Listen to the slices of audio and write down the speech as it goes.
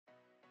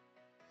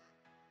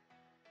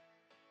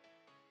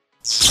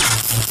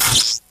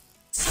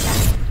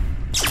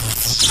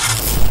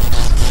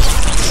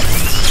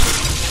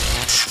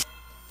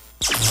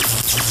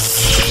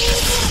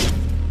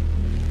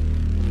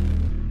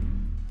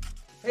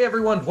Hey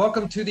everyone,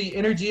 welcome to the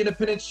Energy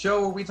Independence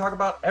Show, where we talk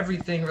about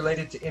everything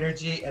related to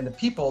energy and the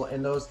people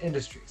in those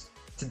industries.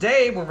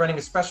 Today, we're running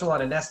a special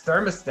on a Nest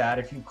thermostat.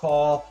 If you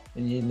call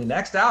in the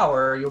next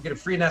hour, you'll get a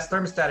free Nest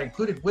thermostat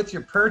included with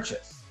your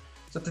purchase.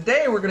 So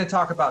today, we're going to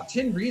talk about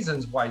 10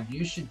 reasons why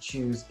you should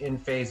choose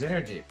Enphase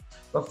Energy.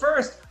 But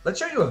first, let's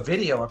show you a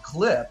video, a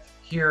clip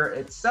here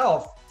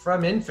itself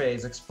from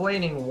Enphase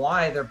explaining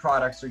why their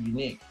products are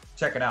unique.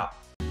 Check it out.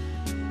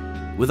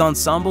 With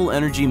Ensemble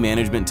energy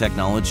management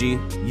technology,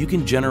 you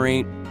can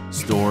generate,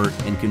 store,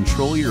 and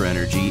control your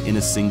energy in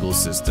a single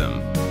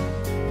system.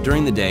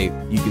 During the day,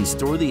 you can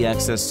store the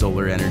excess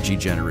solar energy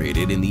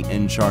generated in the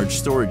Encharge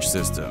storage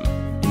system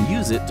and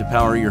use it to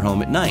power your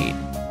home at night.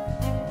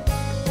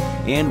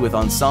 And with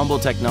Ensemble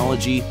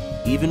technology,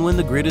 even when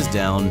the grid is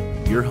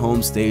down, your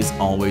home stays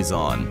always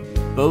on,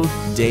 both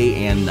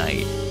day and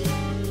night.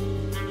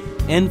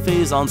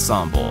 Enphase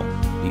Ensemble,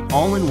 the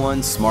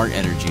all-in-one smart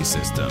energy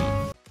system.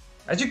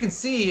 As you can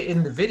see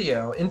in the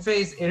video,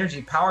 Enphase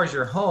Energy powers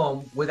your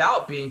home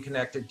without being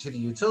connected to the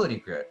utility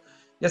grid.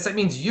 Yes, that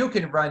means you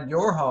can run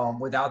your home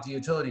without the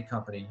utility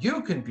company.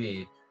 You can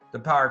be the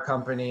power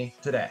company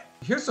today.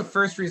 Here's the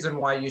first reason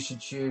why you should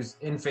choose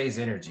Enphase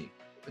Energy.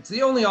 It's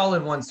the only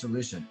all-in-one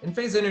solution.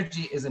 Enphase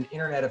Energy is an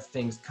Internet of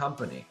Things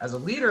company. As a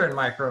leader in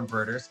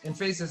micro-inverters,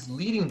 Enphase is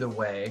leading the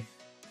way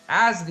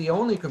as the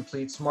only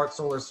complete smart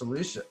solar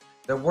solution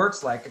that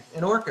works like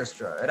an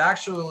orchestra. It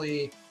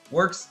actually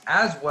works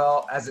as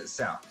well as it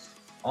sounds.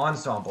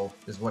 Ensemble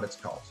is what it's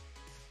called.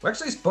 We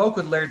actually spoke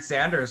with Laird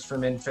Sanders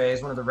from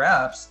Enphase, one of the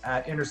reps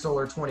at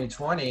Intersolar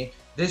 2020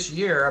 this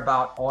year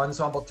about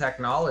Ensemble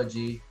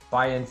technology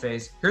by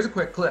Enphase. Here's a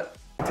quick clip.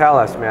 Tell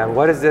us, man,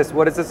 what is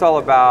this all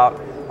about?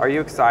 Are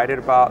you excited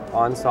about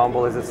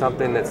Ensemble? Is it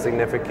something that's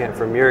significant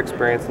from your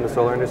experience in the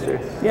solar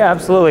industry? Yeah,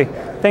 absolutely.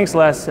 Thanks,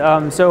 Les.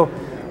 So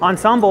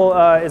Ensemble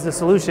is a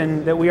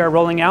solution that we are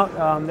rolling out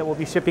that will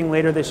be shipping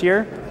later this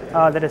year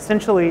that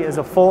essentially is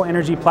a full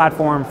energy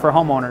platform for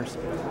homeowners.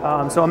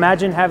 So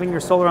imagine having your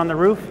solar on the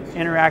roof,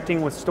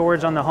 interacting with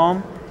storage on the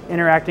home,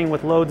 interacting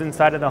with loads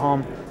inside of the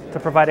home to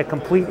provide a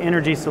complete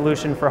energy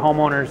solution for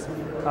homeowners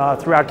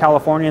throughout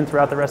California and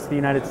throughout the rest of the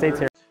United States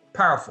here.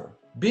 Powerful.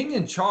 Being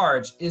in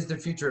charge is the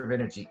future of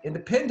energy.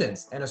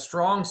 Independence and a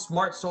strong,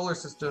 smart solar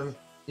system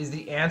is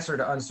the answer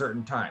to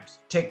uncertain times.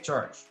 Take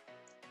charge.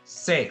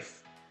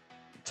 Safe.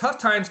 Tough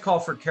times call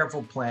for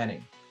careful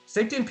planning.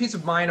 Safety and peace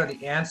of mind are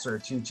the answer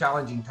to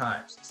challenging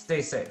times.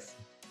 Stay safe.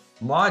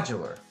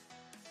 Modular.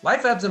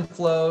 Life ebbs and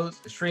flows,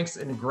 shrinks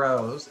and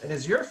grows, and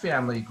as your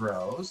family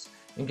grows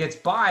and gets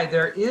by,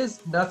 there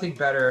is nothing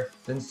better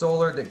than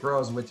solar that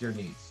grows with your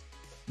needs.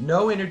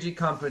 No energy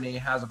company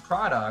has a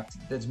product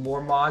that's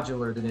more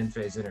modular than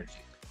Enphase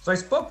Energy. So I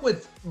spoke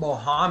with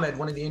Mohammed,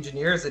 one of the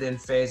engineers at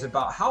Enphase,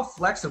 about how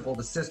flexible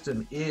the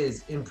system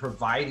is in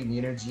providing the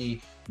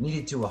energy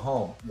needed to a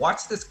home.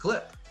 Watch this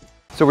clip.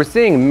 So we're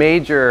seeing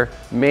major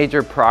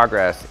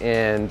progress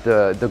in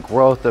the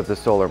growth of the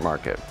solar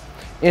market.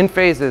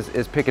 Enphase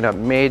is picking up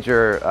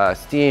major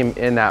steam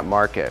in that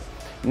market.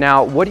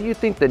 Now, what do you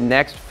think the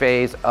next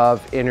phase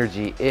of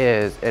energy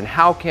is, and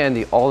how can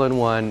the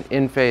all-in-one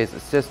Enphase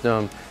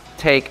system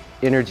take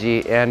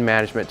energy and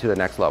management to the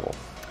next level?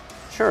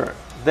 Sure.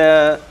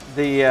 The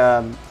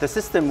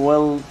system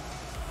will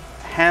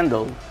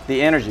handle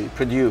the energy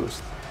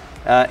produced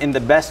in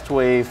the best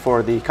way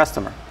for the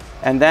customer.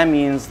 And that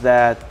means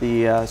that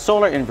the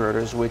solar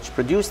inverters, which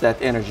produce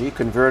that energy,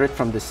 converted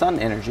from the sun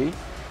energy,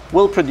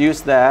 will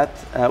produce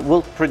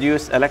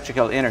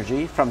electrical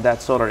energy from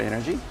that solar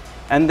energy.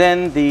 And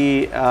then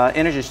the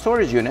energy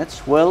storage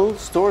units will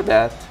store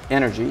that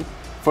energy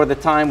for the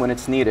time when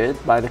it's needed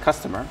by the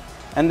customer.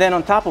 And then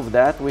on top of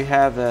that, we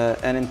have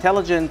an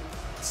intelligent,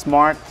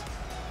 smart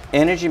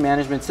energy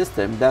management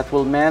system that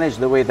will manage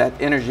the way that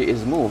energy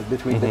is moved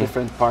between the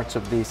different parts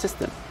of the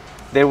system.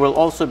 There will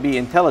also be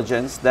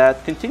intelligence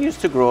that continues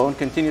to grow and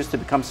continues to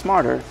become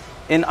smarter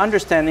in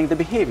understanding the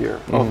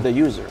behavior of the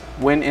user,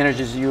 when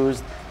energy is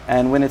used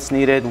and when it's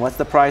needed, and what's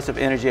the price of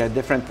energy at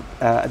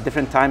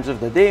different times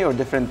of the day or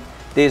different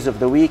days of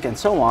the week and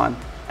so on,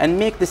 and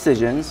make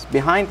decisions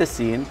behind the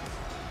scene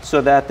so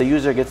that the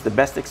user gets the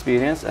best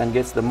experience and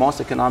gets the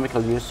most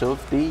economical use of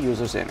the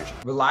user's energy.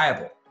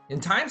 Reliable. In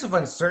times of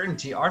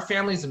uncertainty, our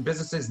families and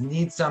businesses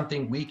need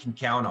something we can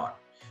count on.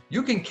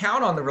 You can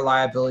count on the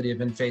reliability of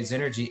Enphase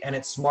Energy and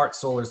its smart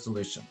solar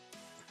solution.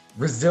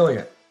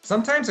 Resilient.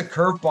 Sometimes a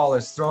curveball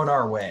is thrown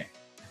our way.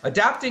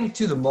 Adapting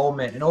to the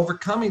moment and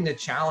overcoming the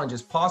challenge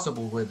is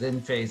possible with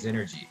Enphase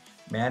Energy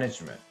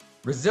management.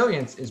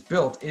 Resilience is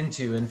built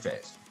into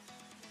Enphase.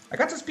 I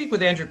got to speak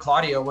with Andrew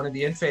Claudio, one of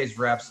the Enphase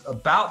reps,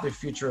 about the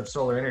future of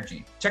solar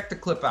energy. Check the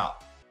clip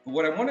out.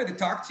 What I wanted to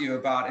talk to you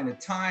about in a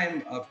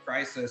time of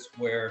crisis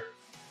where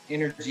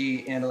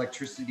energy and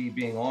electricity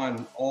being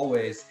on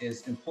always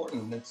is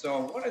important. And so I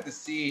wanted to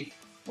see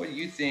what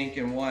you think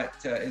and what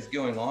is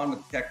going on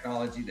with the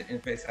technology that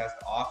Enphase has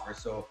to offer.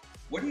 So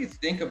what do you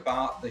think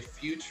about the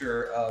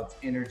future of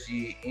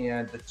energy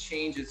and the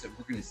changes that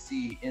we're going to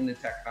see in the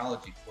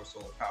technology for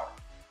solar power?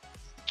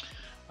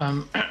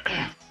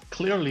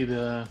 Clearly,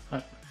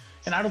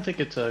 And I don't think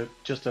it's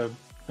just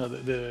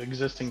the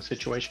existing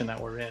situation that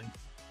we're in,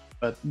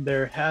 but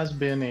there has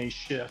been a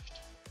shift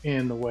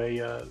in the way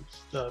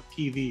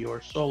PV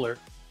or solar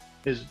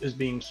is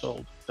being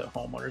sold to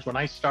homeowners. When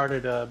I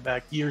started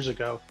back years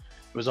ago,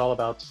 it was all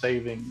about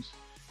savings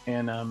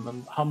and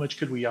how much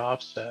could we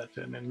offset,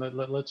 and then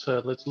let's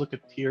look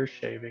at tier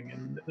shaving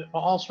and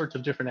all sorts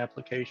of different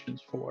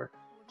applications for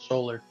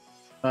solar.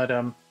 But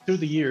through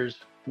the years,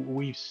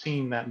 we've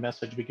seen that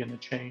message begin to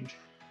change,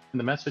 and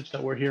the message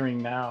that we're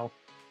hearing now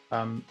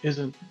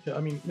isn't. I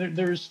mean,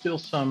 there's still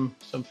some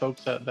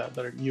folks that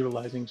are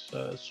utilizing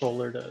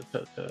solar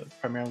to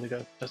primarily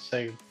to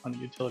save on the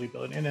utility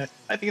bill, and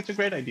I think it's a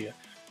great idea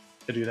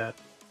to do that.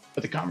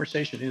 But the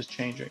conversation is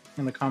changing,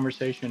 and the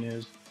conversation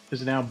is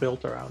now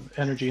built around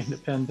energy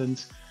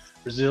independence,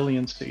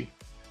 resiliency,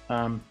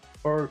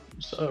 or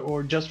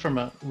just from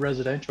a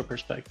residential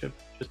perspective,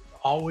 just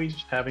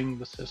always having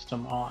the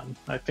system on.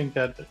 I think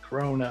that the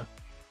Corona,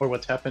 or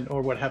what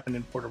happened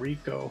in Puerto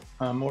Rico,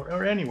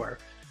 or anywhere,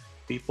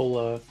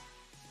 people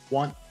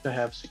want to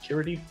have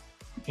security,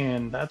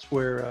 and that's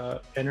where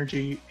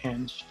energy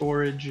and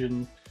storage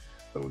and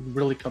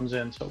really comes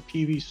in. So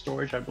PV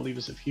storage, I believe,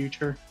 is the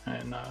future,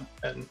 and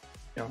you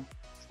know,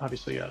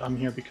 obviously I'm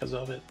here because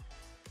of it.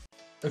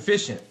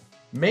 Efficient.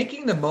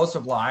 Making the most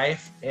of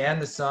life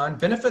and the sun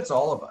benefits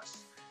all of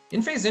us.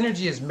 Enphase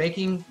Energy is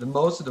making the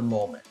most of the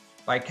moment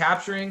by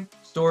capturing,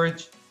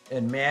 storage,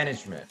 and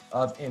management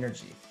of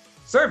energy.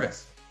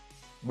 Service.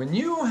 When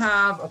you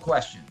have a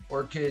question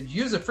or could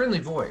use a friendly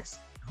voice,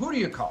 who do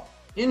you call?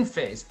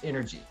 Enphase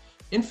Energy.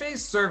 Enphase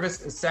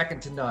service is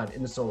second to none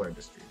in the solar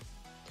industry.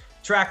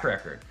 Track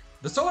record.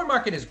 The solar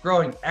market is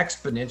growing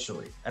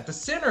exponentially. At the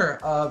center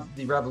of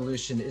the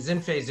revolution is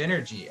Enphase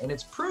Energy, and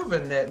it's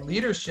proven that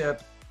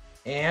leadership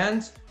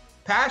and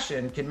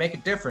passion can make a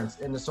difference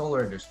in the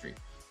solar industry.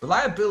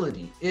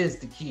 Reliability is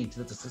the key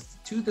to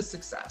the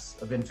success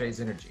of Enphase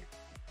Energy.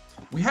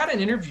 We had an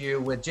interview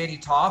with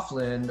JD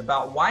Tofflin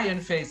about why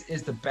Enphase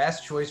is the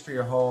best choice for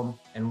your home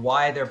and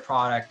why their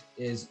product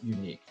is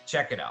unique.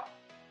 Check it out.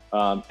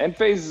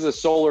 Enphase is a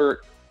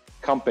solar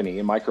company,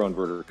 a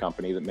micro-inverter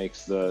company that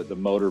makes the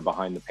motor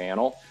behind the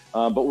panel,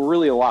 but we're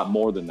really a lot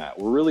more than that.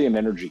 We're really an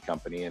energy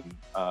company, and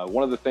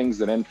one of the things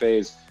that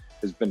Enphase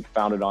has been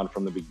founded on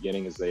from the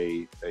beginning is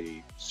a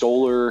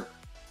solar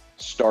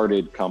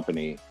started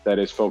company that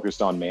is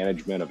focused on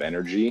management of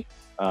energy.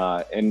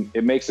 And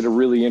it makes it a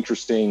really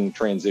interesting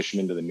transition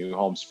into the new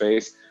home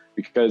space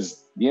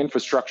because the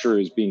infrastructure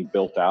is being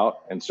built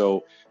out. And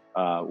so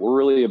we're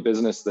really a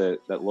business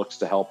that looks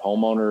to help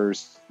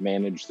homeowners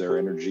manage their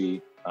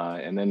energy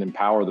and then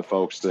empower the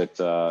folks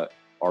that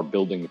are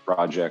building the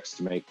projects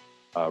to make,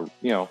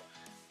 you know,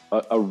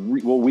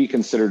 what we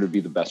consider to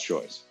be the best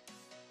choice.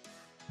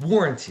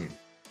 Warranty.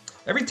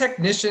 Every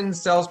technician,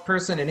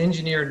 salesperson, and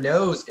engineer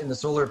knows in the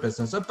solar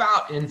business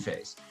about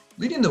Enphase.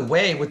 Leading the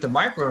way with the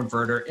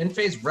microinverter,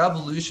 Enphase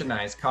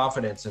revolutionized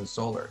confidence in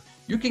solar.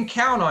 You can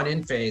count on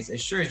Enphase as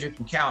sure as you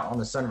can count on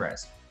the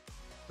sunrise.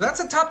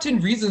 That's the top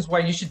 10 reasons why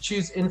you should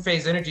choose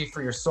Enphase Energy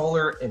for your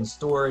solar and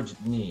storage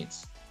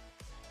needs.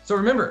 So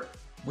remember,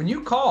 when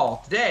you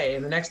call today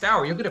in the next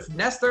hour, you'll get a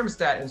Nest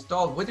thermostat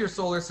installed with your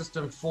solar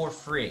system for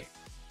free.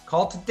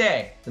 Call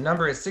today. The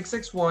number is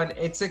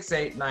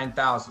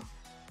 661-868-9000.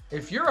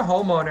 If you're a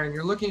homeowner and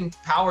you're looking to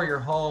power your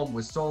home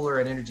with solar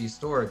and energy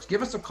storage,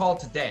 give us a call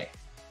today.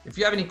 If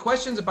you have any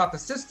questions about the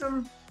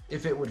system,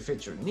 if it would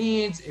fit your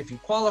needs, if you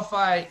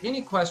qualify,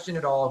 any question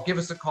at all, give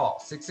us a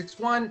call,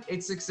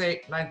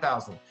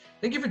 661-868-9000.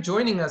 Thank you for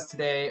joining us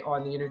today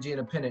on the Energy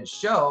Independent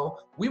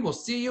Show. We will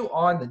see you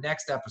on the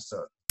next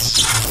episode.